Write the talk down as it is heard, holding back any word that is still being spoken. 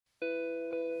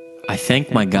I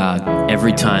thank my God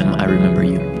every time I remember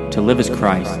you. To live is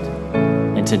Christ,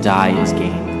 and to die is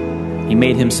gain. He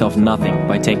made himself nothing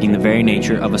by taking the very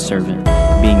nature of a servant,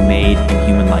 being made in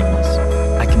human likeness.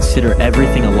 I consider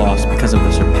everything a loss because of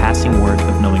the surpassing worth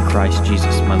of knowing Christ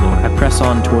Jesus, my Lord. I press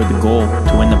on toward the goal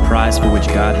to win the prize for which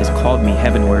God has called me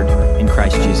heavenward in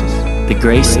Christ Jesus. The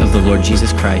grace of the Lord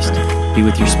Jesus Christ be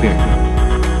with your spirit.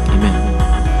 Amen.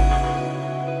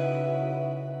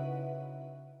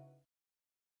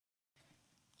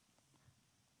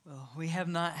 We have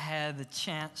not had the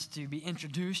chance to be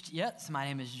introduced yet. So my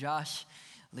name is Josh,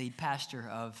 lead pastor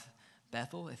of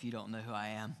Bethel, if you don't know who I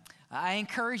am. I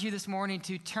encourage you this morning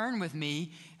to turn with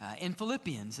me in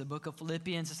Philippians, the book of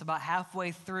Philippians. It's about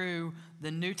halfway through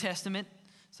the New Testament.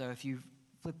 So if you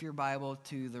flip your Bible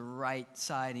to the right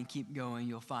side and keep going,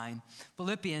 you'll find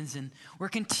Philippians. And we're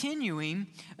continuing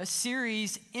a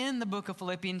series in the book of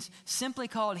Philippians simply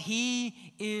called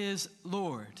He is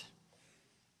Lord.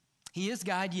 He is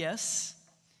God, yes,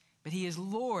 but He is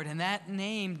Lord, and that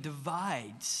name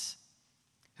divides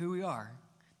who we are,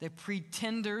 the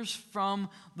pretenders from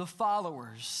the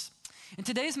followers. And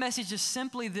today's message is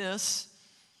simply this: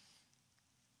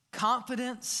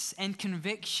 confidence and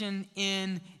conviction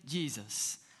in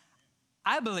Jesus.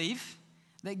 I believe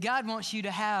that God wants you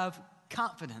to have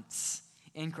confidence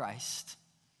in Christ.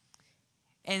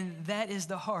 And that is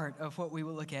the heart of what we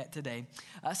will look at today.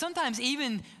 Sometimes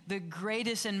even the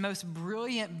greatest and most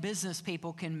brilliant business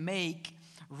people can make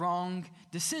wrong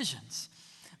decisions.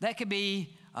 That could be,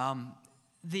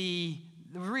 the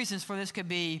reasons for this could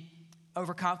be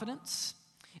overconfidence.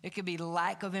 It could be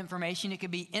lack of information. It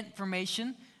could be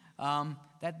information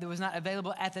that was not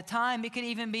available at the time. It could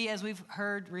even be, as we've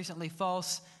heard recently,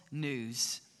 false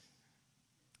news.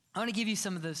 I want to give you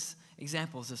some of those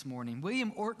examples this morning.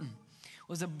 William Orton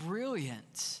was a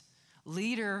brilliant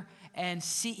leader and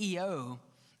CEO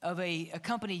of a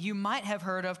company you might have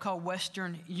heard of called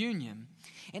Western Union.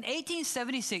 In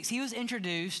 1876, he was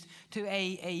introduced to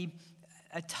a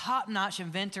top-notch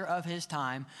inventor of his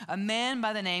time, a man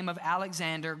by the name of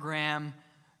Alexander Graham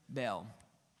Bell.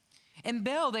 And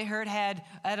Bell, they heard, had,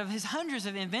 out of his hundreds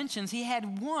of inventions, he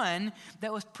had one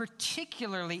that was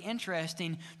particularly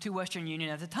interesting to Western Union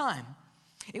at the time.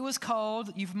 It was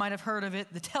called, you might have heard of it,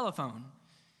 the telephone.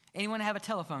 Anyone have a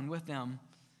telephone with them?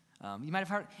 You might have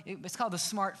heard, it's called the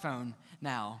smartphone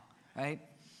now, right?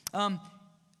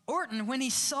 Orton, when he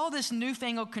saw this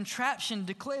newfangled contraption,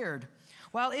 declared,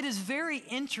 "While it is very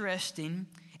interesting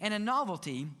and a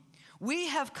novelty, we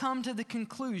have come to the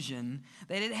conclusion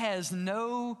that it has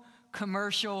no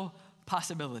commercial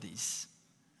possibilities."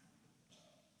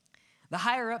 The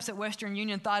higher-ups at Western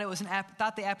Union thought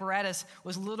the apparatus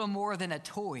was little more than a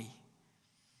toy.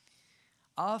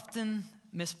 Often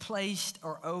misplaced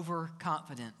or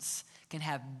overconfidence can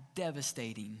have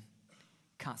devastating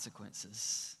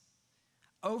consequences.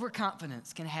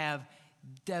 Overconfidence can have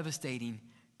devastating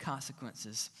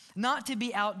consequences. Not to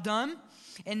be outdone,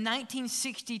 in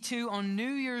 1962 on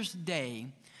New Year's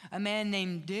Day, a man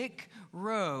named Dick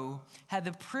Rowe had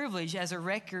the privilege as a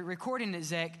recording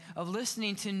exec of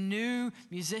listening to new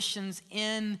musicians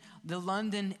in the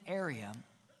London area.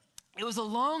 It was a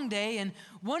long day, and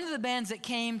one of the bands that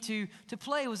came to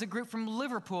play was a group from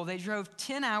Liverpool. They drove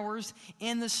 10 hours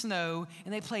in the snow,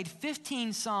 and they played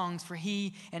 15 songs for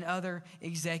he and other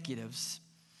executives.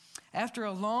 After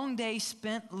a long day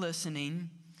spent listening,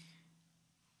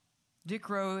 Dick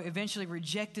Rowe eventually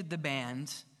rejected the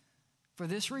band for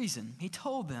this reason. He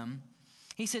told them,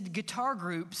 he said, "Guitar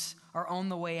groups are on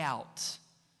the way out."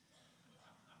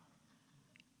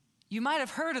 You might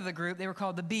have heard of the group. They were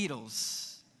called the Beatles.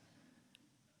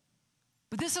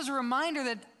 But this is a reminder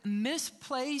that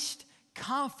misplaced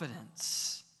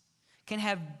confidence can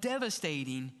have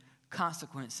devastating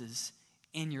consequences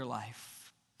in your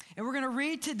life. And we're going to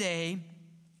read today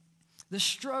the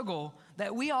struggle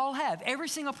that we all have. Every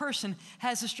single person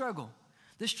has a struggle.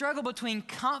 The struggle between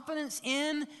confidence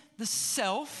in the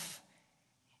self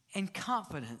and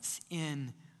confidence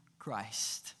in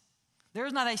Christ. There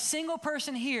is not a single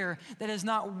person here that is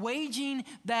not waging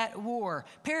that war.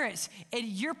 Parents,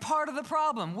 you're part of the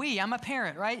problem. I'm a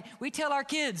parent, right? We tell our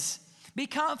kids, be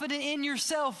confident in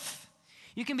yourself.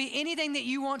 You can be anything that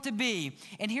you want to be.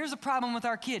 And here's the problem with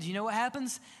our kids. You know what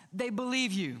happens? They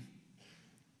believe you.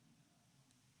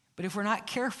 But if we're not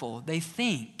careful, they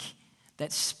think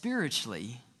that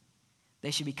spiritually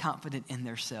they should be confident in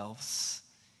themselves.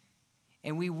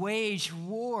 And we wage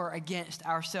war against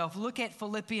ourselves. Look at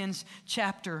Philippians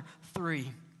chapter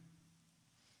 3.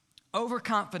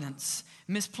 Overconfidence,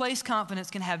 misplaced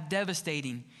confidence can have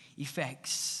devastating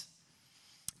effects.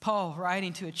 Paul,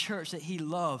 writing to a church that he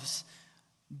loves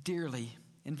dearly,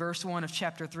 in verse 1 of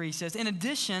chapter 3, he says, "In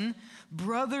addition,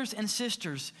 brothers and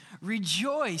sisters,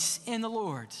 rejoice in the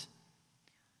Lord."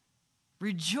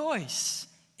 Rejoice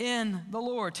in the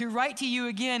Lord. To write to you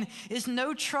again is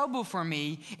no trouble for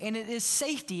me, and it is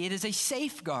safety. It is a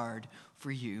safeguard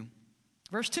for you.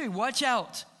 Verse 2, watch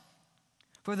out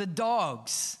for the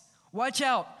dogs. Watch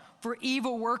out for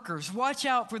evil workers. Watch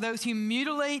out for those who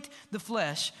mutilate the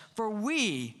flesh, for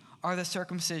we are the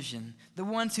circumcision, the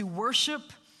ones who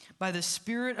worship by the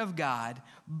Spirit of God,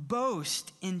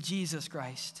 boast in Jesus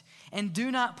Christ, and do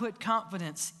not put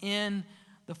confidence in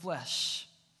the flesh.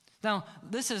 Now,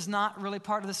 this is not really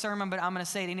part of the sermon, but I'm going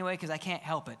to say it anyway because I can't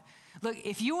help it. Look,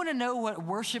 if you want to know what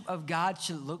worship of God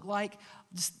should look like,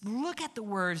 just look at the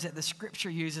words that the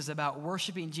Scripture uses about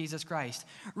worshiping Jesus Christ.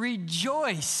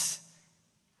 Rejoice.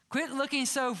 Quit looking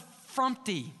so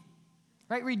frumpy,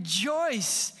 right?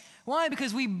 Rejoice. Why?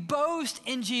 Because we boast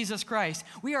in Jesus Christ.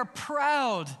 We are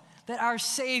proud that our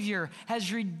Savior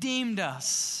has redeemed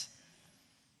us.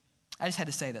 I just had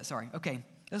to say that, sorry. Okay,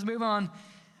 let's move on.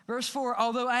 Verse 4,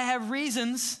 although I have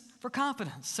reasons for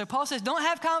confidence. So Paul says, don't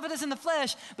have confidence in the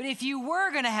flesh, but if you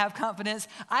were going to have confidence,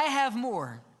 I have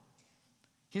more.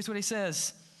 Here's what he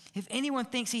says. If anyone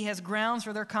thinks he has grounds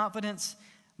for their confidence,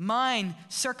 mine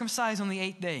circumcised on the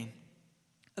 8th day,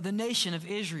 of the nation of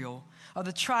Israel, of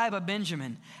the tribe of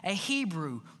Benjamin, a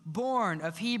Hebrew, born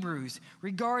of Hebrews,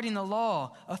 regarding the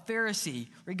law, a Pharisee,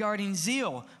 regarding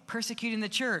zeal, persecuting the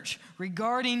church,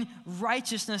 regarding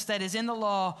righteousness that is in the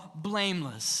law,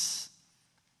 blameless.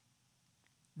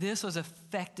 This was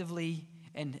effectively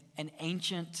an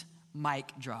ancient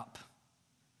mic drop.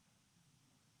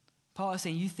 Paul is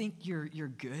saying, you think you're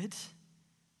good?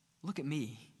 Look at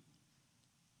me.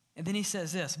 And then he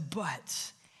says this,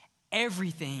 but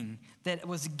everything that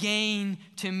was gain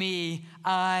to me,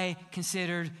 I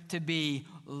considered to be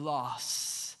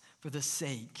loss for the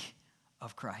sake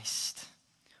of Christ.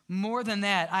 More than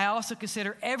that, I also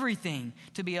consider everything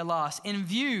to be a loss in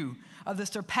view of the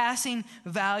surpassing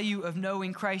value of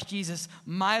knowing Christ Jesus,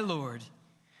 my Lord.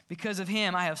 Because of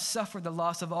him, I have suffered the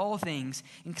loss of all things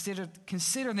and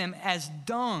consider them as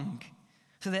dung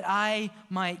so that I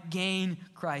might gain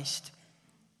Christ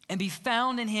and be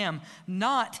found in him,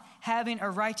 not having a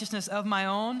righteousness of my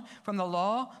own from the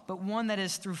law, but one that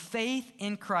is through faith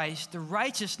in Christ, the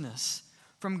righteousness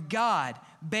from God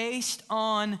based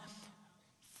on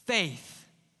faith.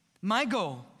 My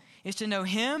goal is to know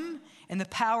him and the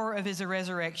power of his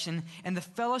resurrection and the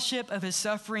fellowship of his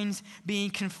sufferings, being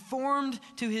conformed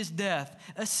to his death,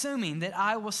 assuming that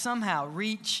I will somehow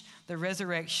reach the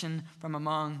resurrection from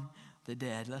among the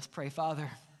dead. Let's pray. Father,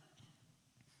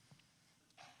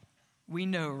 we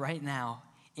know right now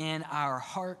in our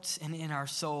hearts and in our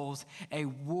souls, a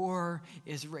war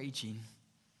is raging.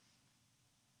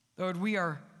 Lord, we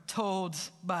are told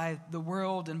by the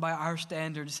world and by our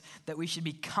standards that we should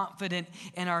be confident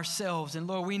in ourselves. And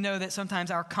Lord, we know that sometimes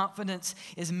our confidence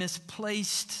is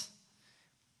misplaced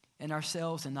in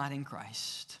ourselves and not in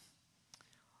Christ.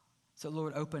 So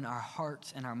Lord, open our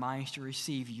hearts and our minds to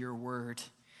receive your word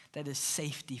that is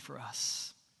safety for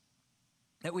us.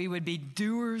 That we would be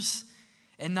doers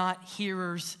and not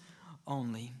hearers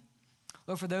only.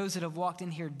 Lord, for those that have walked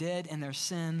in here dead in their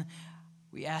sin,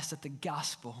 we ask that the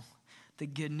gospel, the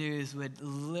good news, would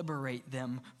liberate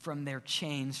them from their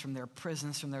chains, from their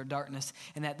prisons, from their darkness,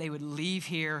 and that they would leave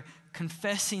here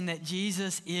confessing that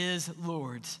Jesus is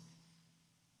Lord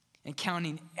and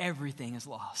counting everything as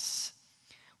loss.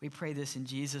 We pray this in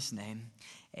Jesus' name.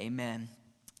 Amen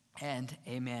and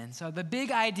amen. So the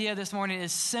big idea this morning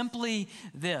is simply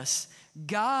this.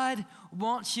 God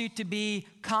wants you to be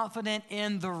confident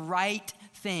in the right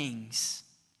things.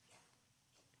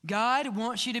 God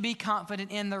wants you to be confident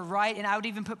in the right, and I would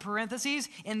even put parentheses,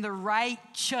 in the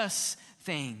righteous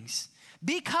things.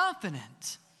 Be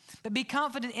confident, but be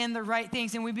confident in the right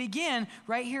things. And we begin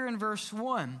right here in verse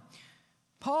 1.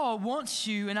 Paul wants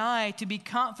you and I to be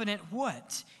confident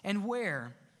what and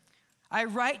where. I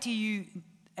write to you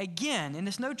again, and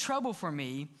it's no trouble for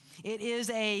me. It is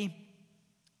a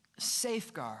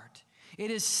safeguard.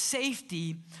 It is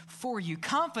safety for you.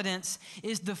 Confidence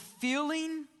is the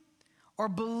feeling or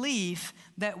belief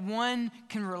that one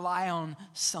can rely on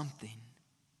something.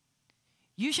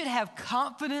 You should have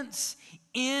confidence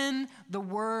in the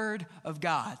Word of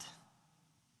God.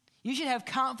 You should have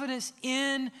confidence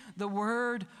in the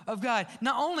Word of God.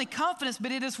 Not only confidence,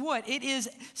 but it is what? It is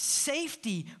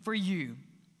safety for you.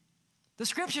 The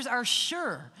Scriptures are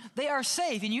sure. They are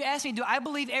safe. And you ask me, do I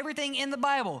believe everything in the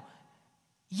Bible?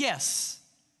 Yes.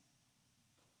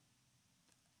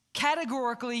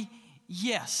 Categorically,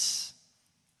 yes.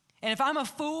 And if I'm a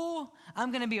fool,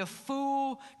 I'm going to be a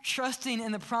fool trusting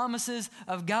in the promises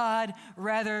of God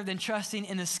rather than trusting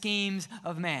in the schemes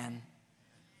of man.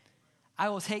 I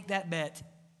will take that bet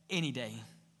any day.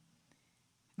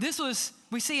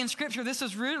 We see in Scripture, this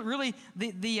was really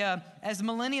as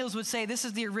millennials would say, this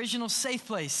is the original safe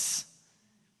place.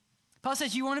 Paul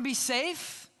says, you want to be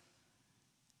safe?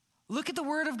 Look at the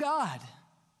Word of God.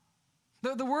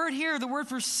 The word here, the word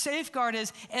for safeguard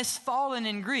is esphalon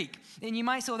in Greek. And you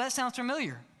might say, well, that sounds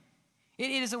familiar. It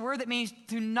is a word that means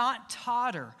to not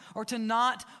totter or to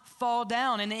not fall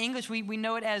down. In the English, we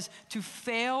know it as to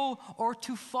fail or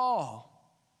to fall.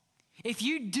 If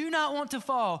you do not want to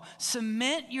fall,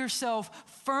 cement yourself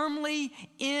firmly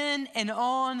in and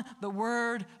on the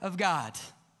Word of God.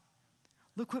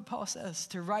 Look what Paul says.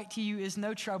 To write to you is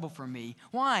no trouble for me.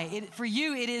 Why? For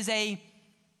you, it is a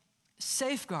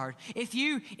safeguard. If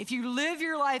you live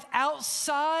your life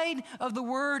outside of the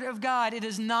Word of God, it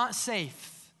is not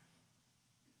safe.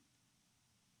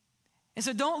 And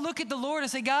so don't look at the Lord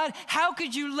and say, God, how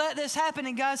could you let this happen?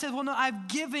 And God says, well, no, I've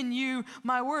given you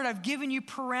my word. I've given you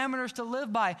parameters to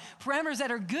live by, parameters that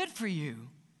are good for you,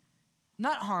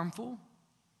 not harmful,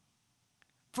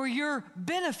 for your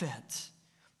benefit,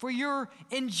 for your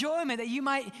enjoyment, that you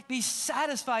might be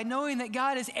satisfied knowing that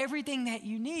God is everything that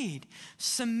you need.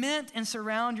 Cement and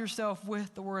surround yourself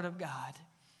with the Word of God.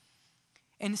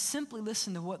 And simply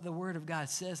listen to what the Word of God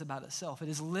says about itself. It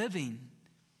is living.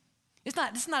 It's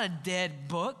not a dead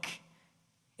book.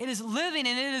 It is living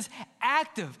and it is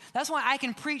active. That's why I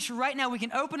can preach right now. We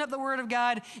can open up the Word of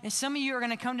God, and some of you are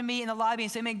going to come to me in the lobby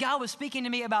and say, man, God was speaking to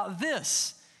me about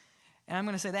this. And I'm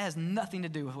going to say, that has nothing to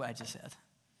do with what I just said.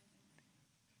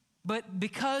 But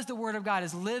because the Word of God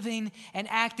is living and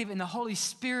active and the Holy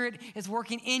Spirit is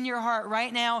working in your heart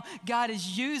right now, God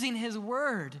is using His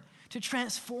Word to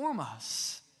transform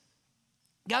us.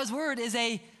 God's Word is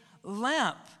a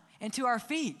lamp unto our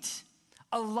feet,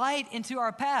 a light into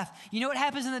our path. You know what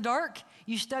happens in the dark?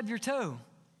 You stub your toe.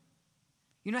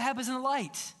 You know what happens in the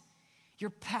light?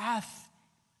 Your path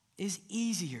is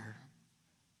easier.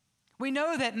 We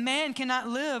know that man cannot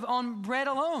live on bread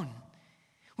alone.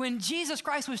 When Jesus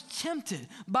Christ was tempted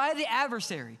by the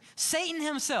adversary, Satan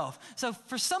himself. So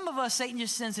for some of us, Satan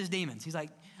just sends his demons. He's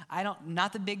like,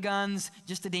 not the big guns,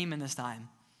 just the demon this time.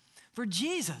 For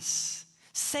Jesus,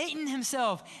 Satan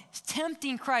himself is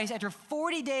tempting Christ after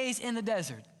 40 days in the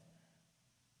desert.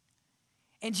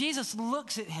 And Jesus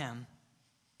looks at him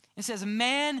and says,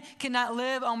 man cannot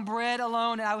live on bread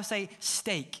alone. And I would say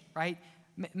steak, right?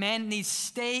 Man needs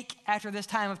steak after this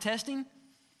time of testing.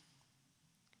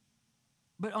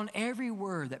 But on every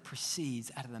word that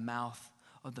proceeds out of the mouth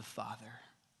of the Father.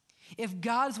 If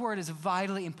God's word is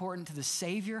vitally important to the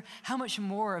Savior, how much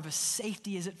more of a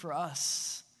safety is it for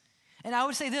us? And I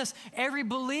would say this, every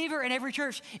believer in every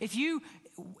church,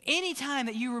 any time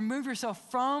that you remove yourself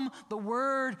from the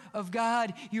Word of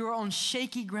God, you are on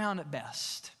shaky ground at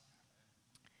best.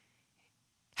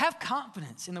 Have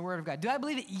confidence in the Word of God. Do I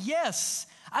believe it? Yes,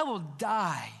 I will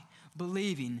die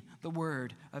believing the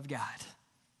Word of God.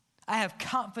 I have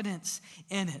confidence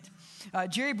in it.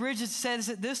 Jerry Bridges says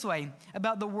it this way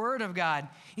about the Word of God.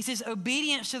 He says,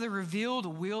 obedience to the revealed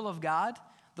will of God,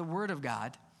 the Word of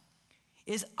God,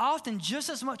 is often just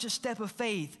as much a step of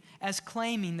faith as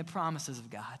claiming the promises of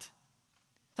God.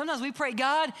 Sometimes we pray,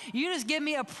 God, you just give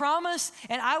me a promise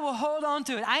and I will hold on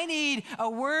to it. I need a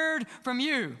word from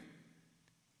you.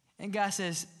 And God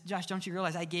says, Josh, don't you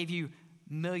realize I gave you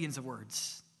millions of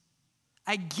words?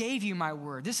 I gave you my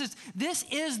word. This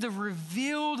is the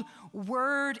revealed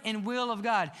word and will of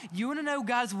God. You want to know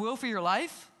God's will for your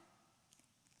life?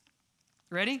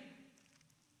 Ready?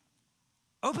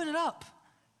 Open it up.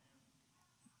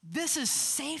 This is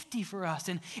safety for us,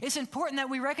 and it's important that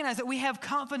we recognize that we have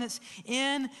confidence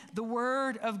in the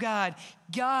Word of God.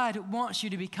 God wants you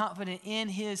to be confident in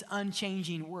His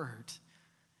unchanging Word.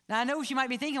 Now, I know what you might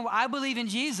be thinking, well, I believe in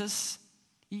Jesus.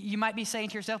 You might be saying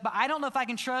to yourself, but I don't know if I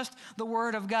can trust the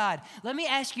Word of God. Let me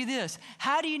ask you this.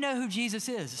 How do you know who Jesus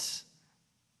is?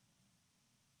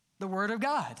 The Word of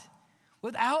God.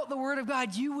 Without the Word of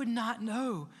God, you would not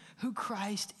know who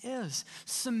Christ is.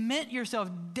 Cement yourself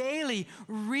daily.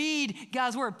 Read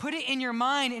God's Word. Put it in your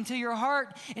mind, into your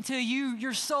heart, until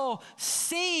your soul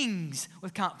sings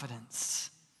with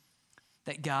confidence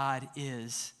that God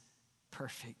is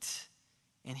perfect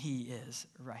and He is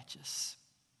righteous.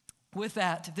 With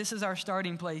that, if this is our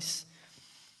starting place,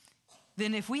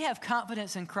 then if we have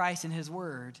confidence in Christ and His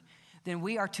Word, then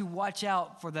we are to watch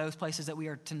out for those places that we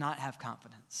are to not have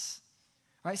confidence.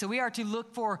 Right? So we are to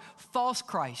look for false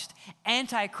Christ,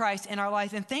 antichrist in our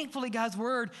life. And thankfully, God's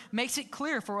word makes it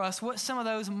clear for us what some of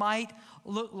those might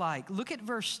look like. Look at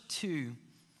verse 2.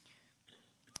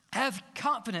 Have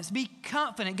confidence. Be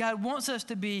confident. God wants us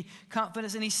to be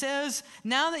confident. And he says,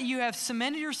 now that you have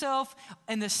cemented yourself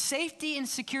in the safety and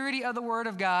security of the word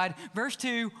of God, verse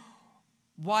 2,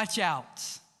 watch out.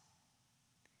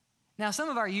 Now, some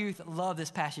of our youth love this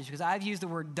passage because I've used the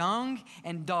word dung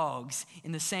and dogs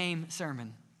in the same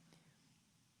sermon.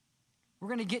 We're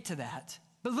going to get to that.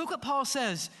 But look what Paul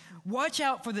says. Watch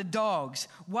out for the dogs.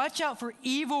 Watch out for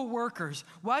evil workers.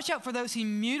 Watch out for those who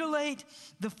mutilate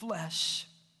the flesh.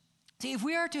 See, if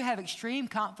we are to have extreme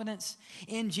confidence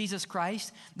in Jesus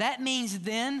Christ, that means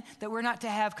then that we're not to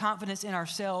have confidence in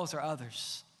ourselves or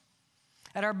others.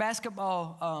 At our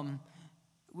basketball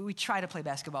we try to play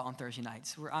basketball on Thursday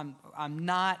nights.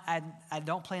 I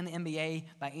don't play in the NBA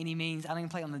by any means. I don't even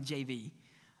play on the JV.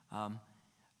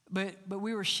 But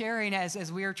we were sharing as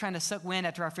we were trying to suck wind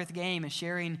after our fifth game and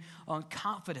sharing on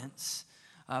confidence.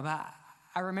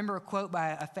 I remember a quote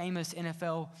by a famous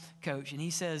NFL coach, and he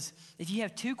says, if you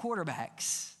have two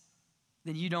quarterbacks,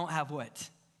 then you don't have what?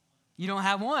 You don't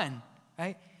have one,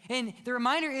 right? And the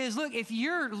reminder is, look, if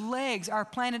your legs are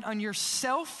planted on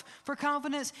yourself for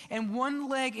confidence and one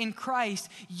leg in Christ,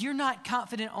 you're not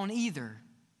confident on either.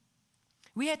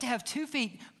 We have to have 2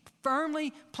 feet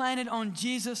firmly planted on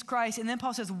Jesus Christ. And then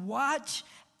Paul says, watch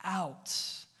out.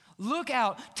 Look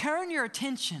out. Turn your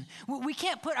attention. We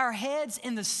can't put our heads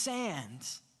in the sand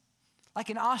like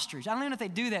an ostrich. I don't even know if they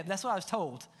do that, but that's what I was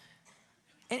told.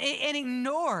 And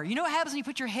ignore. You know what happens when you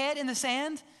put your head in the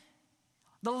sand?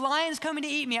 The lion's coming to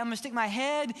eat me. I'm going to stick my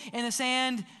head in the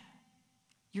sand.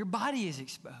 Your body is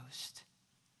exposed.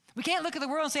 We can't look at the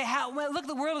world and say, look,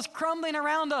 the world is crumbling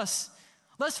around us.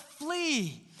 Let's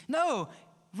flee. No,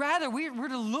 rather, we're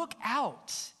to look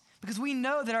out because we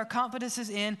know that our confidence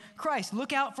is in Christ.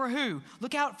 Look out for who?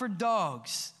 Look out for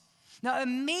dogs. Now,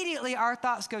 immediately our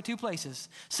thoughts go 2 places.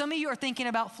 Some of you are thinking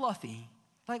about Fluffy.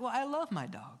 Like, well, I love my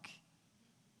dog.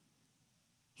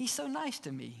 He's so nice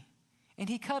to me. And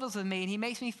he cuddles with me, and he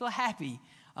makes me feel happy.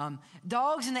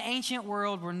 Dogs in the ancient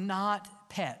world were not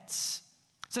pets.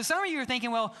 So some of you are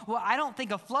thinking, well, I don't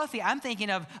think of Fluffy. I'm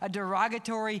thinking of a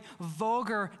derogatory,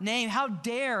 vulgar name. How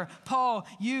dare Paul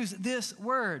use this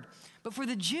word? But for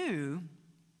the Jew,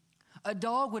 a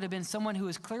dog would have been someone who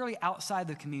was clearly outside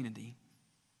the community.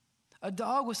 A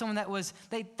dog was someone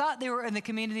they thought they were in the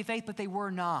community of faith, but they were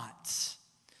not.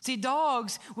 See,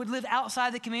 dogs would live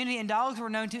outside the community, and dogs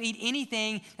were known to eat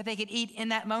anything that they could eat in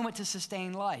that moment to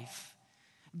sustain life.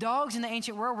 Dogs in the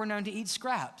ancient world were known to eat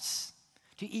scraps,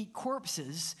 to eat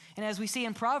corpses, and as we see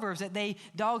in Proverbs, that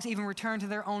dogs even return to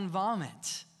their own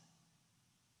vomit.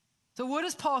 So what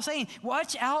is Paul saying?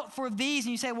 Watch out for these.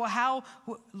 And you say, well,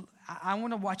 I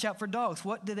want to watch out for dogs.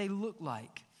 What do they look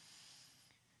like?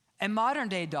 A modern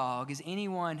day dog is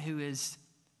anyone who is,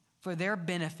 for their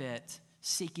benefit,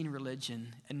 seeking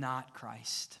religion and not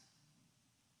Christ.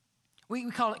 We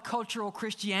call it cultural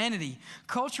Christianity.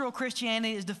 Cultural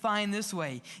Christianity is defined this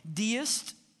way.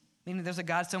 Deist, meaning there's a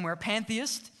God somewhere.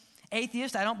 Pantheist,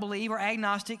 atheist, I don't believe, or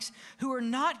agnostics who are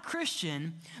not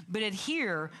Christian but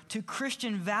adhere to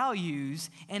Christian values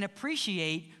and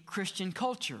appreciate Christian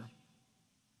culture.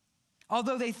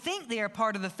 Although they think they are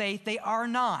part of the faith, they are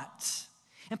not.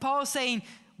 And Paul is saying,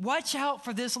 watch out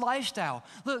for this lifestyle.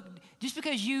 Look, just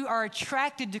because you are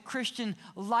attracted to Christian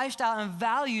lifestyle and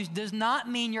values does not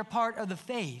mean you're part of the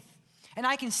faith. And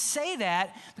I can say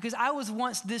that because I was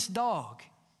once this dog.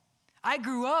 I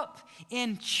grew up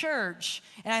in church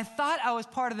and I thought I was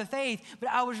part of the faith, but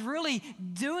I was really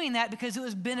doing that because it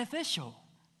was beneficial,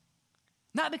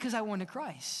 not because I wanted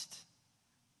Christ.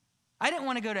 I didn't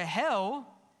want to go to hell,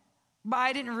 but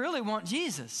I didn't really want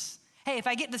Jesus. Hey, if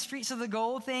I get the streets of the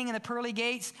gold thing and the pearly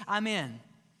gates, I'm in.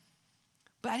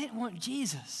 But I didn't want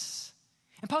Jesus.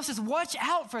 And Paul says, watch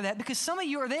out for that because some of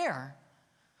you are there.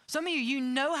 Some of you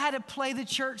know how to play the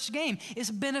church game.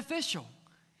 It's beneficial.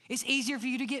 It's easier for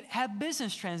you to have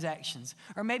business transactions.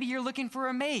 Or maybe you're looking for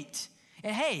a mate.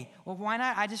 And hey, well, why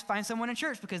not? I just find someone in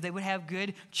church because they would have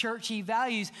good churchy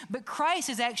values. But Christ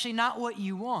is actually not what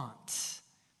you want.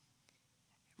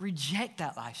 Reject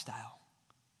that lifestyle.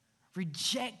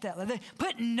 Reject that.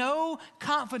 Put no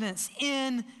confidence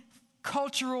in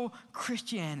cultural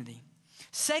Christianity.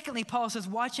 Secondly, Paul says,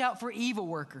 watch out for evil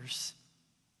workers.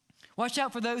 Watch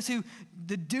out for those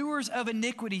the doers of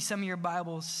iniquity, some of your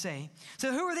Bibles say.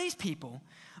 So who are these people?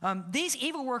 These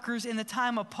evil workers in the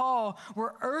time of Paul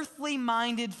were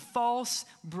earthly-minded false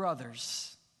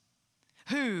brothers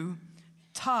who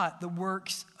taught the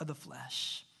works of the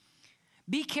flesh.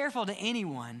 Be careful to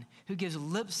anyone who gives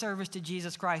lip service to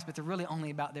Jesus Christ, but they're really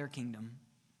only about their kingdom.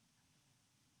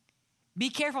 Be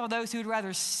careful of those who would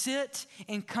rather sit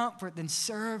in comfort than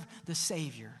serve the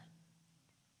Savior.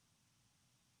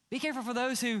 Be careful for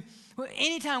those who,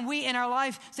 anytime we in our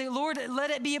life say, Lord, let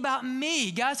it be about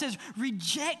me, God says,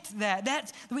 reject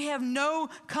that. We have no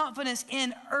confidence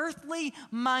in earthly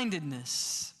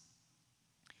mindedness.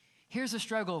 Here's the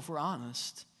struggle, if we're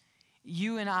honest.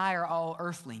 You and I are all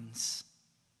earthlings,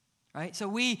 right? So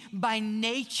we, by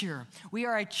nature, we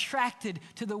are attracted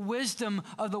to the wisdom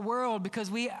of the world because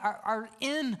we are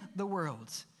in the world,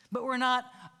 but we're not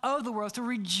of the world. So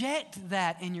reject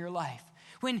that in your life.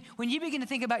 When you begin to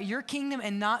think about your kingdom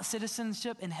and not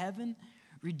citizenship in heaven,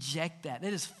 reject that.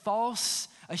 It is false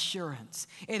assurance.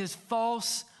 It is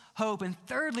false hope. And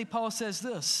thirdly, Paul says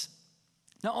this,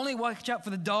 not only watch out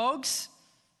for the dogs,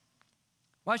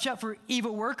 watch out for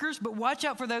evil workers, but watch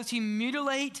out for those who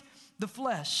mutilate the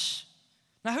flesh.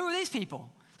 Now, who are these people?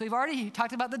 So we've already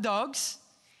talked about the dogs.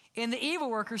 And the evil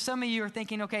workers, some of you are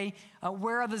thinking, okay,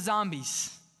 where are the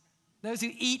zombies? Those who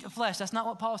eat flesh. That's not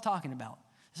what Paul's talking about.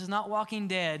 This is not Walking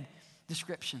Dead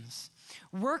descriptions.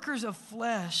 Workers of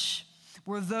flesh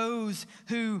were those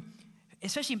who,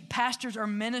 especially pastors or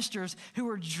ministers, who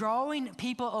were drawing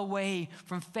people away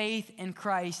from faith in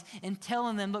Christ and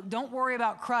telling them, look, don't worry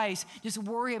about Christ, just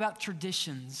worry about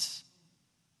traditions.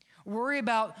 Worry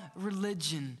about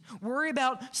religion. Worry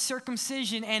about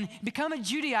circumcision and become a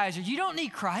Judaizer. You don't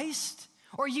need Christ,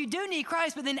 or you do need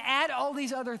Christ, but then add all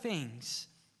these other things.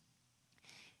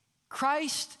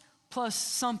 Christ plus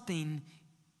something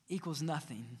equals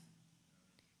nothing.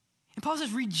 And Paul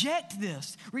says, reject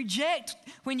this. Reject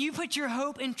when you put your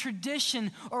hope in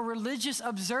tradition or religious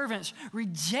observance.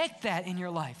 Reject that in your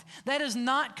life. That is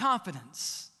not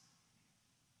confidence.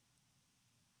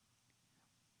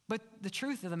 But the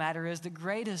truth of the matter is the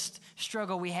greatest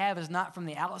struggle we have is not from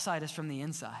the outside, it's from the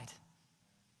inside.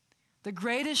 The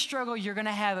greatest struggle you're going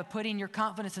to have of putting your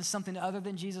confidence in something other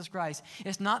than Jesus Christ,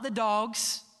 it's not the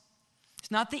dogs, it's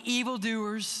not the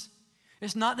evildoers,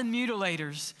 it's not the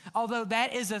mutilators, although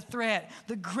that is a threat.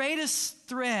 The greatest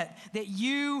threat that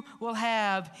you will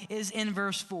have is in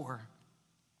verse 4.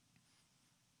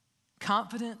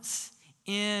 Confidence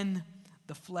in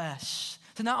the flesh.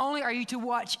 So not only are you to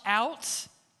watch out,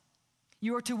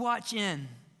 you are to watch in.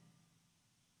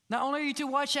 Not only are you to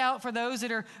watch out for those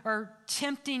that are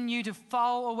tempting you to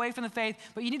fall away from the faith,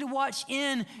 but you need to watch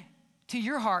in to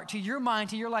your heart, to your mind,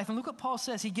 to your life. And look what Paul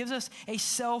says. He gives us a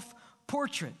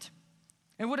self-portrait.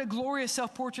 And what a glorious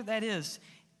self-portrait that is.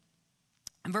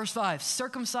 In verse 5,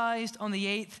 circumcised on the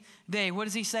 8th day. What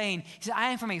is he saying? He said,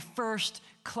 I am from a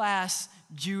first-class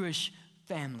Jewish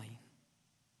family.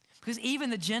 Because even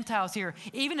the Gentiles here,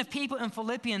 even if people in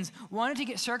Philippians wanted to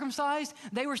get circumcised,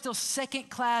 they were still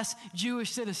second-class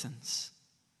Jewish citizens.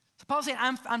 So Paul's saying,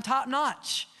 I'm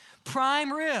top-notch,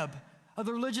 prime rib of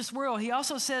the religious world. He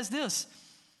also says this,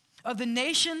 of the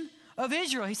nation of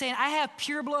Israel. He's saying, I have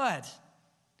pure blood.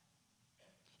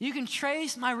 You can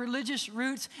trace my religious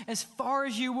roots as far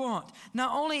as you want.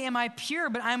 Not only am I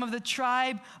pure, but I'm of the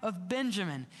tribe of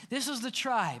Benjamin. This was the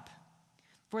tribe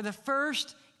where the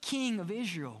first king of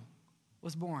Israel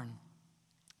was born.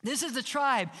 This is the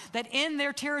tribe that in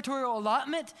their territorial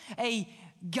allotment, a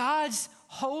God's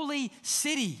holy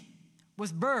city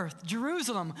was birthed.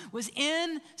 Jerusalem was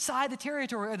inside the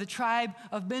territory of the tribe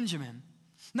of Benjamin.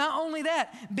 Not only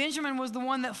that, Benjamin was the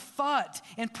one that fought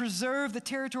and preserved the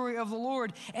territory of the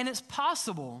Lord. And it's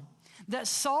possible that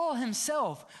Saul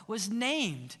himself was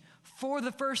named for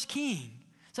the first king.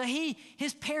 So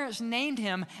his parents named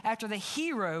him after the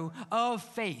hero of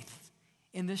faith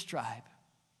in this tribe.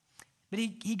 But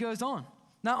he goes on.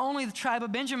 Not only the tribe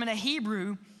of Benjamin, a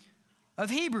Hebrew of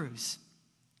Hebrews.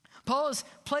 Paul is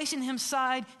placing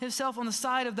himself on the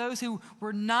side of those who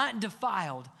were not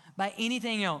defiled by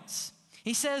anything else.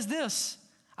 He says this,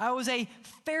 I was a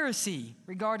Pharisee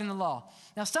regarding the law.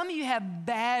 Now, some of you have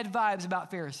bad vibes about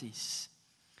Pharisees.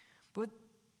 But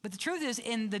the truth is,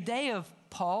 in the day of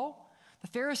Paul, the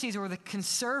Pharisees were the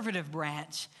conservative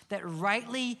branch that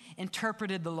rightly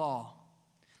interpreted the law.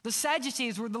 The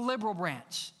Sadducees were the liberal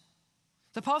branch.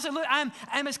 So Paul said, look, I'm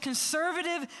as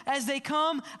conservative as they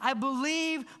come. I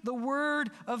believe the word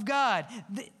of God.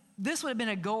 This would have been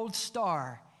a gold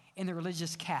star in the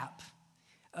religious cap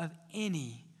of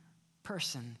any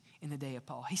person in the day of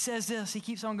Paul. He says this, he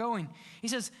keeps on going. He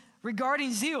says,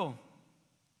 regarding zeal,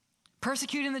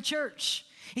 persecuting the church.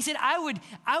 He said, I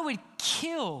would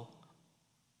kill,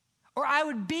 or I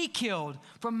would be killed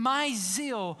for my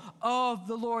zeal of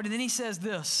the Lord. And then he says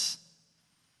this,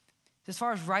 As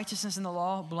far as righteousness in the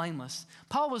law, blameless.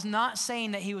 Paul was not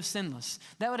saying that he was sinless.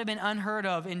 That would have been unheard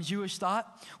of in Jewish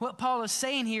thought. What Paul is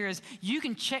saying here is, you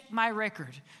can check my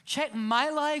record. Check my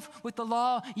life with the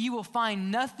law. You will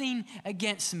find nothing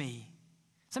against me.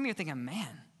 Some of you are thinking, man,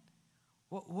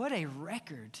 what a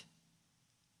record.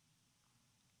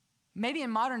 Maybe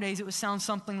in modern days it would sound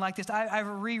something like this. I've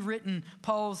rewritten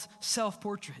Paul's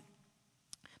self-portrait.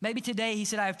 Maybe today he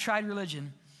said, I have tried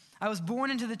religion. I was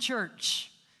born into the church.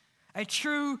 A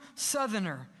true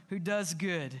Southerner who does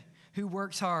good, who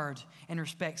works hard and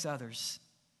respects others.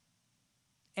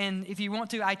 And if you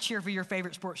want to, I cheer for your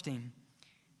favorite sports team.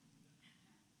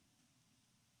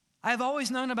 I've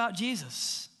always known about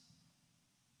Jesus.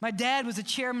 My dad was the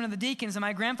chairman of the deacons, and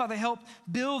my grandfather helped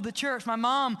build the church. My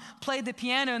mom played the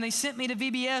piano, and they sent me to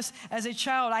VBS as a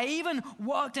child. I even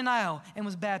walked an aisle and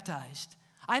was baptized.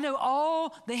 I know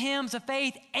all the hymns of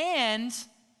faith and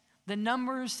the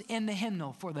numbers in the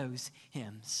hymnal for those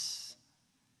hymns.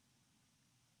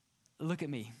 Look at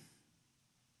me.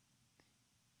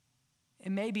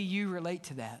 And maybe you relate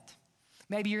to that.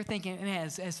 Maybe you're thinking, man,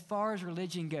 as far as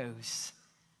religion goes,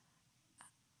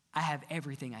 I have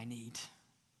everything I need.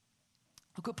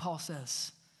 Look what Paul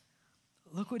says.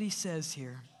 Look what he says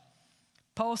here.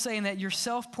 Paul's saying that your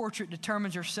self-portrait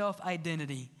determines your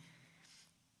self-identity.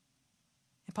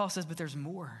 And Paul says, but there's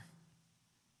more.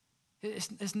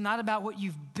 It's not about what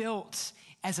you've built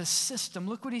as a system.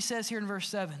 Look what he says here in verse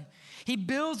 7. He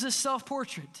builds this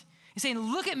self-portrait. He's saying,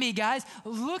 look at me, guys.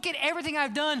 Look at everything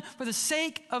I've done for the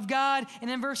sake of God. And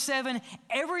in verse 7,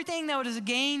 everything that was a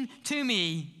gain to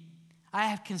me, I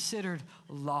have considered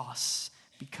loss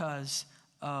because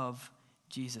of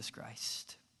Jesus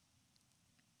Christ.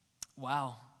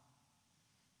 Wow.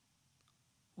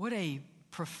 What a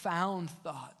profound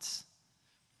thought.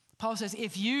 Paul says,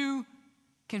 if you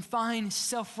can find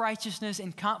self-righteousness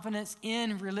and confidence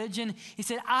in religion, he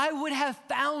said, I would have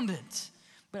found it,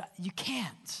 but you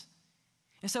can't.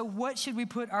 And so what should we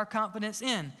put our confidence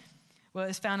in? Well,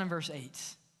 it's found in verse 8.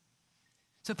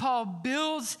 So Paul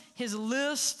builds his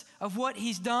list of what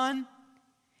he's done,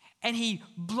 and he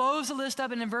blows the list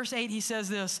up, and in verse 8 he says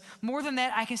this, more than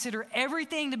that, I consider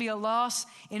everything to be a loss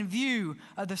in view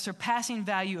of the surpassing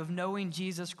value of knowing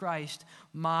Jesus Christ,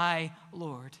 my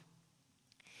Lord.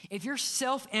 If your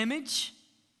self-image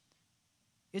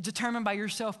is determined by your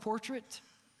self-portrait,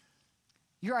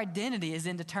 your identity is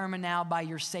then determined now by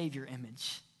your Savior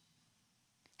image.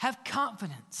 Have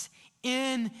confidence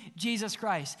in Jesus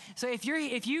Christ. So if you're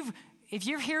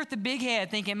here at the big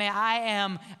head thinking, man, I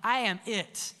am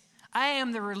it. I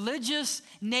am the religious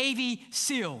Navy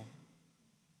SEAL.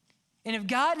 And if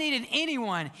God needed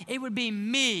anyone, it would be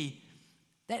me.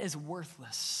 That is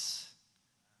worthless.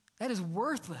 That is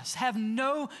worthless. Have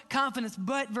no confidence.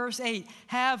 But verse 8,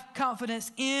 have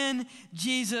confidence in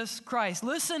Jesus Christ.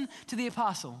 Listen to the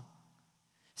apostle.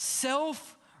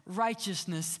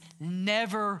 Self-righteousness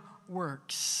never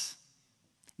works.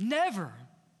 Never.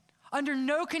 Under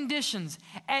no conditions,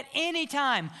 at any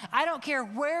time. I don't care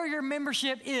where your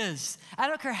membership is. I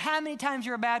don't care how many times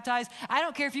you're baptized. I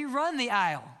don't care if you run the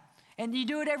aisle and you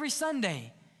do it every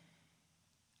Sunday.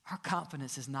 Our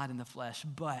confidence is not in the flesh,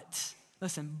 but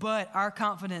our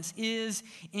confidence is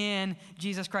in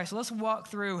Jesus Christ. So let's walk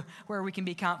through where we can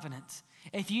be confident.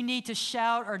 If you need to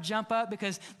shout or jump up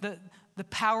because the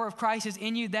power of Christ is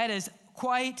in you, that is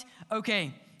quite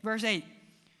okay. Verse 8,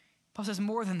 Paul says,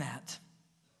 more than that,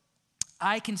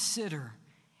 I consider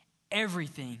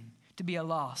everything to be a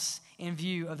loss in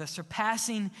view of the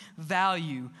surpassing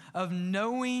value of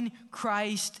knowing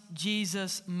Christ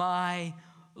Jesus, my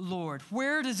Lord.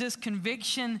 Where does this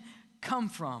conviction come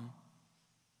from?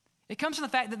 It comes from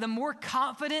the fact that the more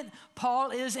confident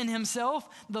Paul is in himself,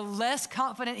 the less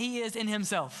confident he is in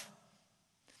himself.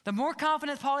 The more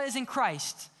confident Paul is in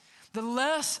Christ, the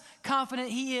less confident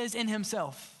he is in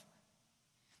himself.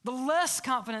 The less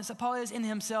confidence that Paul is in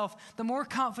himself, the more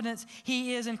confidence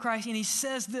he is in Christ. And he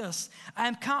says this, I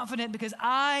am confident because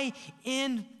I,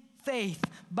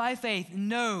 by faith,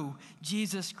 know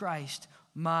Jesus Christ,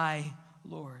 my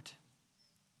Lord.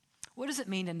 What does it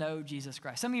mean to know Jesus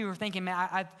Christ? Some of you are thinking,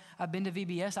 man, I've been to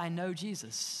VBS, I know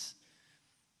Jesus.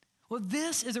 Well,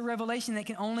 this is a revelation that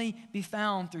can only be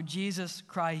found through Jesus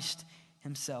Christ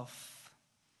himself.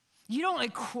 You don't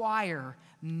acquire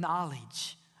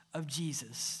knowledge of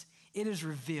Jesus. It is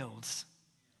revealed.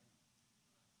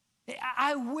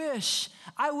 I wish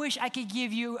I could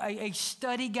give you a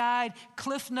study guide,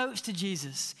 Cliff Notes to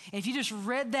Jesus. If you just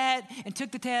read that and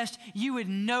took the test, you would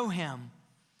know him.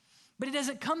 But it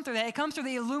doesn't come through that. It comes through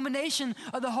the illumination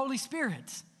of the Holy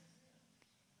Spirit.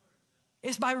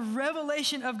 It's by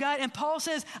revelation of God. And Paul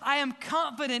says, I am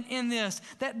confident in this,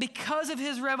 that because of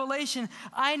his revelation,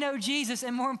 I know Jesus,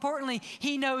 and more importantly,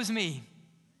 he knows me.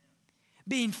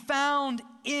 Being found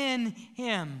in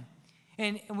him.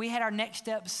 And we had our next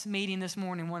steps meeting this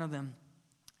morning, one of them.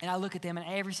 And I look at them, and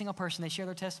every single person, they share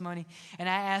their testimony, and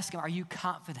I ask them, are you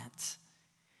confident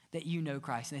that you know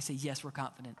Christ? And they say, yes, we're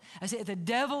confident. I say, if the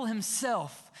devil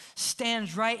himself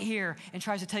stands right here and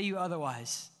tries to tell you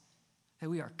otherwise, that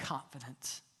we are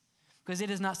confident. Because it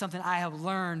is not something I have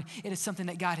learned. It is something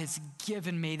that God has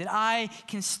given me, that I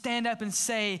can stand up and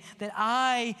say that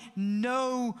I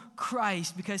know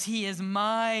Christ because he is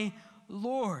my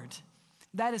Lord.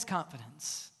 That is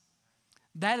confidence.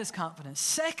 That is confidence.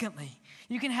 Secondly,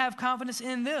 you can have confidence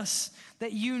in this,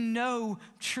 that you know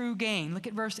true gain. Look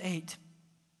at verse 8.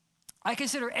 I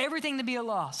consider everything to be a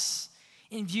loss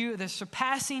in view of the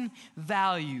surpassing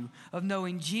value of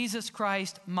knowing Jesus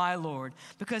Christ, my Lord.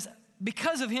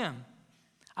 Because of him,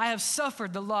 I have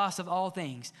suffered the loss of all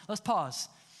things. Let's pause.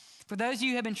 For those of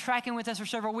you who have been tracking with us for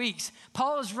several weeks,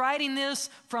 Paul is writing this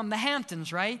from the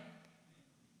Hamptons, right?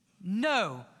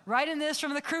 No. Writing this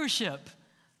from the cruise ship.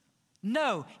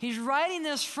 No. He's writing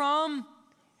this from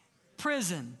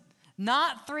prison.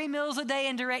 Not 3 meals a day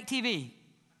in DirecTV.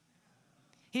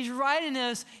 He's writing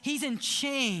this, he's in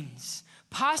chains,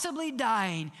 possibly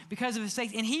dying because of his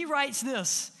faith. And he writes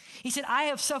this. He said, I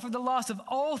have suffered the loss of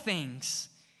all things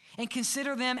and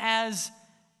consider them as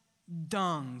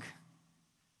dung.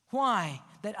 Why?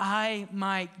 That I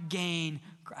might gain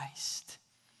Christ.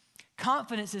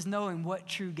 Confidence is knowing what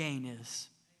true gain is.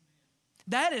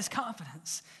 That is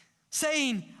confidence.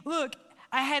 Saying, look,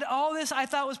 I had all this I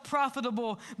thought was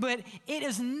profitable, but it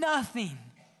is nothing.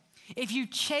 If you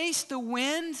chase the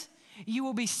wind, you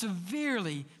will be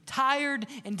severely tired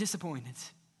and disappointed.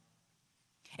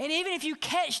 And even if you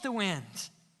catch the wind,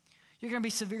 you're going to be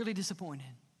severely disappointed.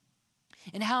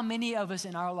 And how many of us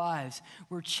in our lives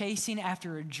were chasing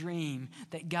after a dream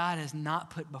that God has not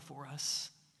put before us?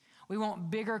 We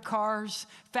want bigger cars,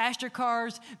 faster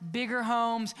cars, bigger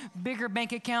homes, bigger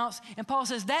bank accounts. And Paul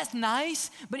says, that's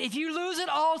nice, but if you lose it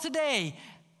all today,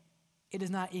 it does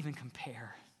not even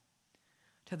compare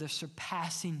to the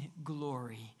surpassing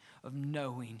glory of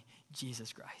knowing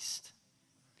Jesus Christ.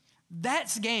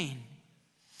 That's gain.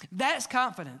 That's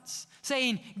confidence.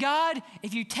 Saying, God,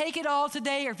 if you take it all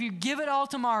today or if you give it all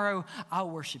tomorrow, I'll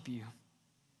worship you.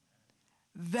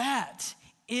 That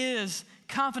is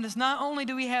confidence. Not only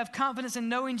do we have confidence in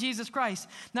knowing Jesus Christ,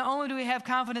 not only do we have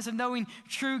confidence in knowing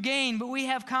true gain, but we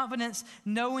have confidence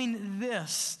knowing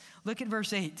this. Look at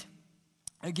verse 8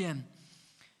 again.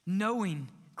 Knowing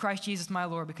Christ Jesus my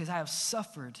Lord, because I have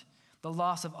suffered the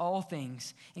loss of all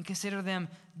things and consider them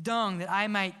dung, that I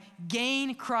might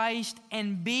gain Christ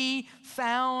and be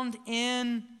found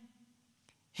in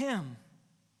him.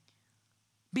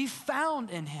 Be found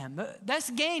in him.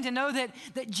 That's gain, to know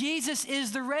that Jesus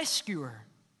is the rescuer.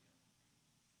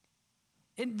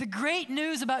 And the great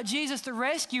news about Jesus the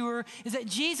rescuer is that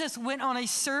Jesus went on a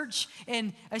search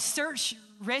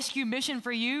rescue mission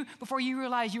for you before you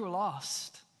realized you were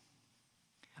lost.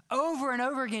 Over and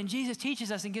over again, Jesus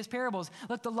teaches us and gives parables.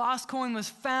 Look, the lost coin was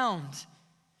found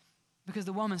because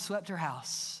the woman swept her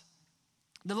house.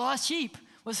 The lost sheep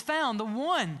was found. The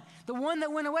one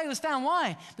that went away was found.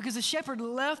 Why? Because the shepherd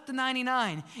left the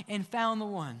 99 and found the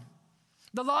one.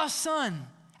 The lost son,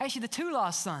 actually the 2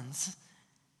 lost sons,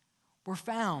 were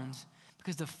found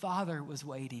because the father was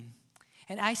waiting.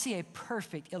 And I see a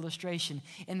perfect illustration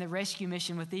in the rescue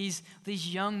mission with these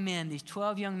young men, these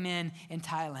 12 young men in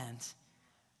Thailand,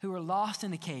 who were lost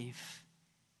in the cave.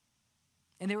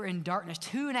 And they were in darkness,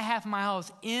 2.5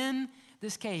 miles in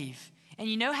this cave. And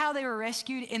you know how they were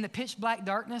rescued in the pitch black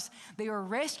darkness? They were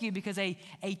rescued because a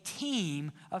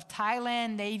team of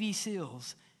Thailand Navy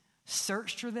SEALs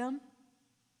searched for them.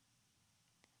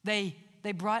 They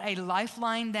brought a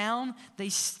lifeline down. They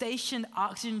stationed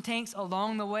oxygen tanks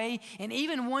along the way. And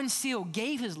even one SEAL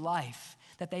gave his life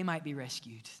that they might be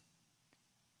rescued.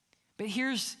 But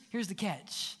here's the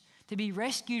catch. To be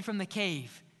rescued from the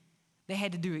cave, they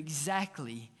had to do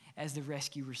exactly as the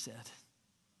rescuer said.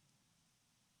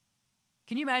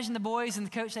 Can you imagine the boys and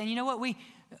the coach saying, you know what,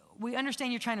 we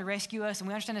understand you're trying to rescue us and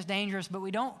we understand it's dangerous, but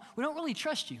we don't really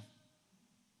trust you.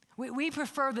 We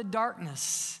prefer the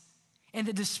darkness and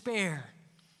the despair.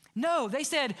 No, they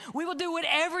said, we will do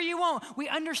whatever you want. We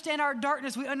understand our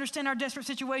darkness, we understand our desperate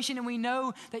situation, and we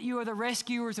know that you are the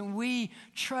rescuers and we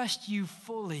trust you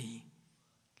fully.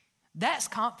 That's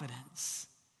confidence.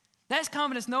 That's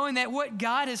confidence, knowing that what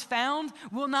God has found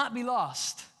will not be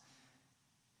lost.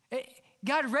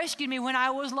 God rescued me when I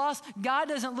was lost. God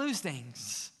doesn't lose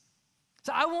things.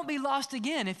 So I won't be lost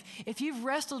again. If you've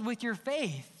wrestled with your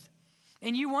faith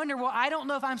and you wonder, well, I don't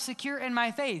know if I'm secure in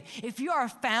my faith. If you are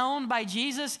found by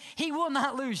Jesus, he will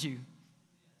not lose you.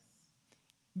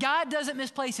 God doesn't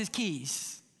misplace his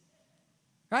keys,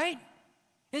 right?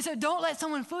 And so don't let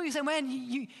someone fool you. Say,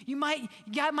 man,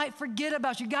 God might forget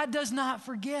about you. God does not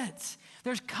forget.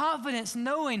 There's confidence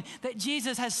knowing that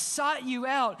Jesus has sought you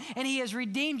out and he has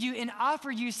redeemed you and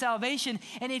offered you salvation.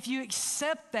 And if you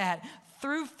accept that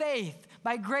through faith,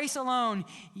 by grace alone,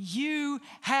 you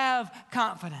have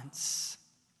confidence.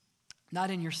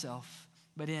 Not in yourself,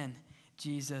 but in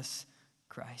Jesus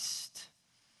Christ.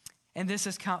 And this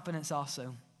is confidence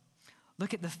also.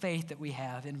 Look at the faith that we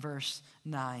have in verse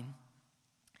 9.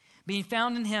 Being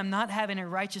found in him, not having a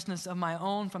righteousness of my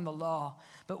own from the law,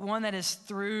 but one that is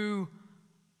through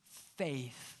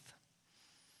faith.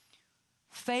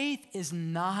 Faith is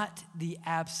not the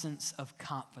absence of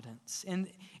confidence.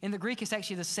 In the Greek, it's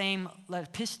actually the same letter,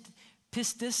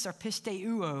 pistis or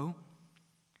pisteuo.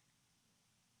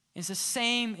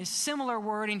 It's similar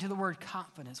wording to the word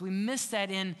confidence. We miss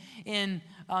that in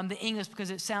the English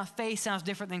because faith sounds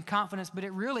different than confidence, but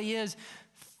it really is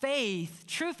faith.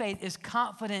 True faith is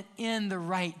confident in the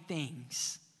right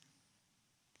things.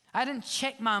 I didn't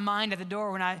check my mind at the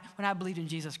door when I believed in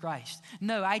Jesus Christ.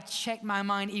 No, I checked my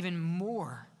mind even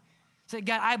more. Said,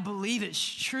 God, I believe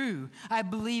it's true. I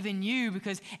believe in you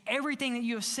because everything that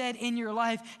you have said in your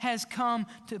life has come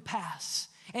to pass.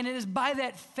 And it is by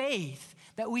that faith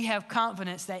that we have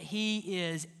confidence that he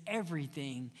is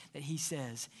everything that he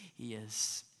says he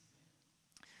is.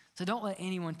 So don't let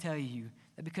anyone tell you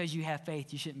that because you have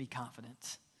faith, you shouldn't be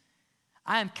confident.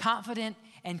 I am confident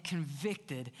and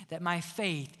convicted that my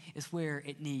faith is where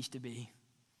it needs to be.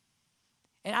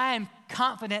 And I am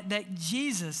confident that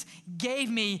Jesus gave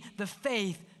me the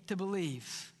faith to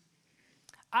believe.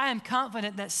 I am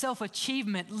confident that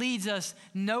self-achievement leads us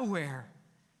nowhere.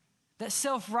 That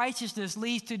self-righteousness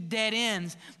leads to dead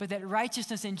ends, but that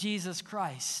righteousness in Jesus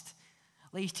Christ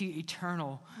leads to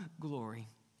eternal glory.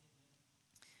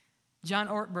 John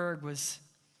Ortberg was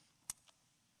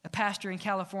a pastor in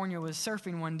California, was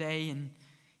surfing one day, and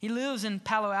he lives in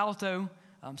Palo Alto,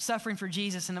 suffering for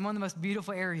Jesus in one of the most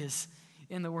beautiful areas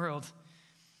in the world.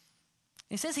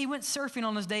 It says he went surfing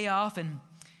on his day off, and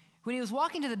when he was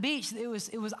walking to the beach, it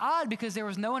was odd because there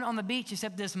was no one on the beach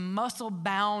except this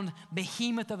muscle-bound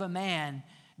behemoth of a man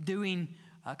doing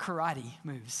karate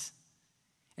moves.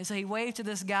 And so he waved to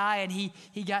this guy, and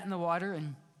he got in the water,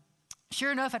 and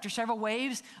sure enough, after several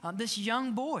waves, this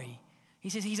young boy, he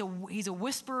says he's a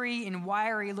whispery and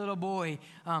wiry little boy,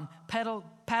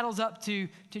 paddles up to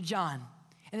John.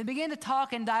 And they began to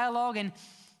talk and dialogue, and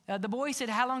the boy said,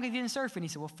 how long have you been surfing? He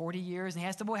said, well, 40 years. And he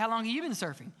asked the boy, how long have you been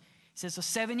surfing? He says, so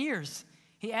 7 years.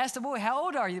 He asked the boy, how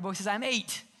old are you? The boy says, I'm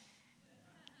 8.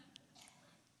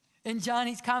 And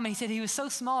Johnny's comment, he said he was so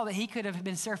small that he could have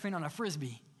been surfing on a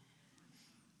Frisbee.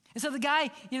 And so the guy,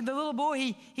 the little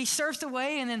boy, he surfs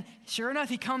away, and then sure enough,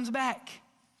 he comes back.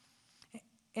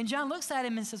 And John looks at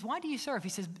him and says, why do you surf? He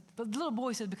says, the little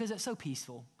boy says, because it's so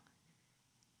peaceful.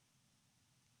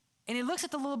 And he looks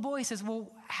at the little boy and says,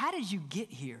 well, how did you get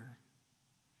here?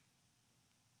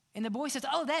 And the boy says,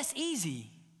 oh, that's easy.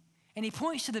 And he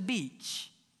points to the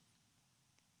beach.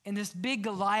 And this big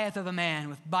Goliath of a man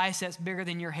with biceps bigger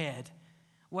than your head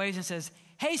waves and says,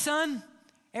 hey, son,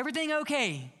 everything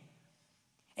okay?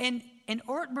 And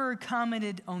Ortberg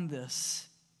commented on this.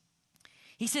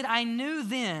 He said, I knew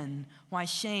then why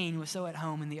Shane was so at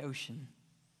home in the ocean.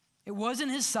 It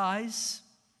wasn't his size.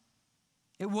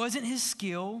 It wasn't his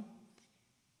skill.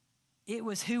 It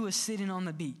was who was sitting on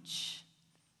the beach.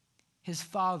 His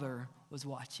father was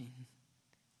watching.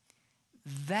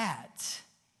 That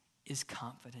is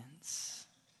confidence.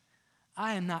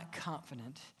 I am not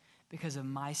confident because of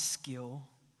my skill,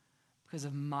 because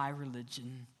of my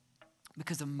religion,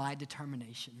 because of my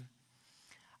determination.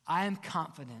 I am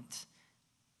confident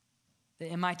that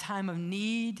in my time of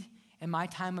need and my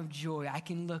time of joy, I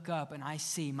can look up and I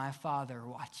see my Father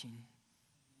watching.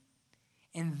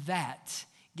 And that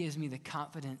gives me the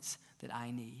confidence that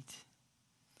I need.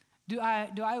 Do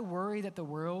I worry that the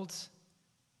world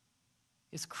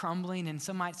is crumbling and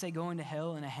some might say going to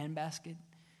hell in a handbasket?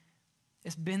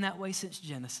 It's been that way since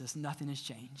Genesis. Nothing has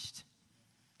changed.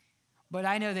 But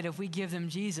I know that if we give them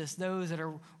Jesus, those that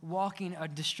are walking a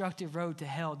destructive road to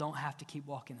hell don't have to keep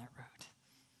walking that road.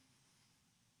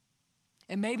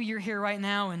 And maybe you're here right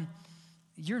now and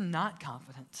you're not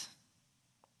confident.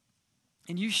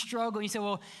 And you struggle and you say,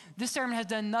 well, this sermon has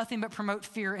done nothing but promote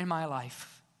fear in my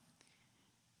life.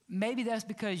 Maybe that's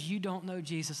because you don't know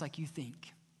Jesus like you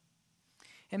think.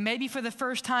 And maybe for the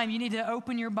first time, you need to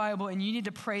open your Bible and you need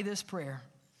to pray this prayer.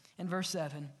 in verse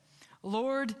 7.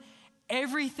 Lord,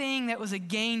 everything that was a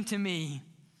gain to me,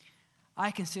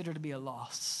 I consider to be a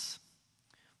loss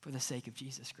for the sake of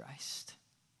Jesus Christ.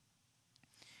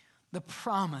 The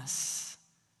promise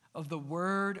of the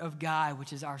Word of God,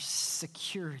 which is our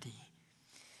security,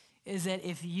 is that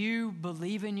if you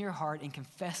believe in your heart and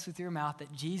confess with your mouth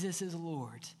that Jesus is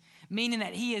Lord, meaning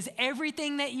that He is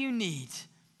everything that you need,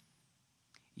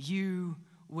 you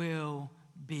will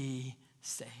be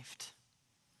saved.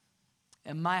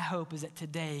 And my hope is that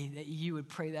today that you would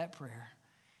pray that prayer,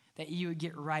 that you would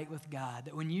get right with God,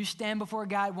 that when you stand before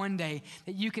God one day,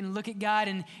 that you can look at God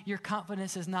and your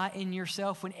confidence is not in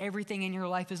yourself when everything in your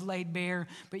life is laid bare,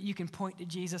 but you can point to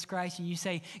Jesus Christ and you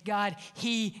say, God,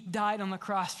 He died on the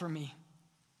cross for me,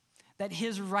 that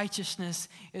His righteousness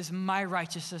is my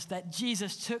righteousness, that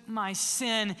Jesus took my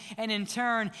sin and in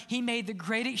turn, He made the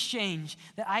great exchange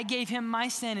that I gave Him my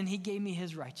sin and He gave me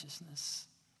His righteousness.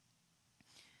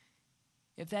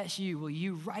 If that's you, will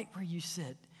you, right where you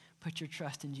sit, put your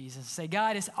trust in Jesus? Say,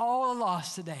 God, it's all a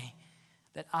loss today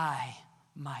that I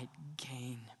might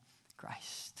gain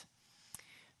Christ.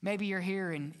 Maybe you're here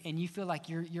and you feel like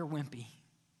you're wimpy.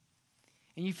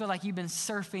 And you feel like you've been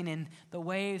surfing and the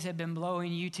waves have been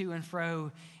blowing you to and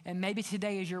fro. And maybe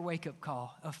today is your wake-up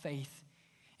call of faith.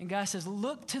 And God says,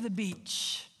 look to the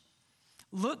beach.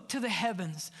 Look to the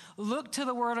heavens. Look to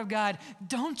the Word of God.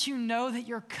 Don't you know that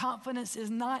your confidence is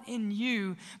not in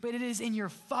you, but it is in your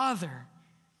Father?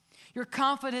 Your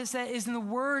confidence that is in the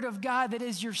Word of God that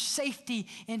is your safety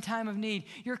in time of need.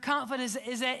 Your confidence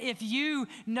is that if you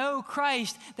know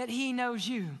Christ, that He knows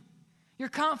you. Your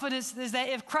confidence is that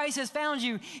if Christ has found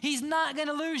you, He's not going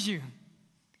to lose you.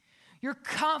 Your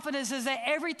confidence is that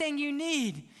everything you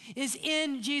need is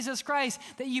in Jesus Christ,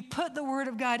 that you put the Word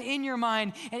of God in your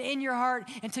mind and in your heart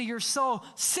until your soul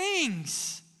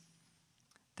sings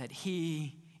that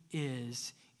He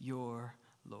is your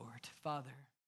Lord. Father.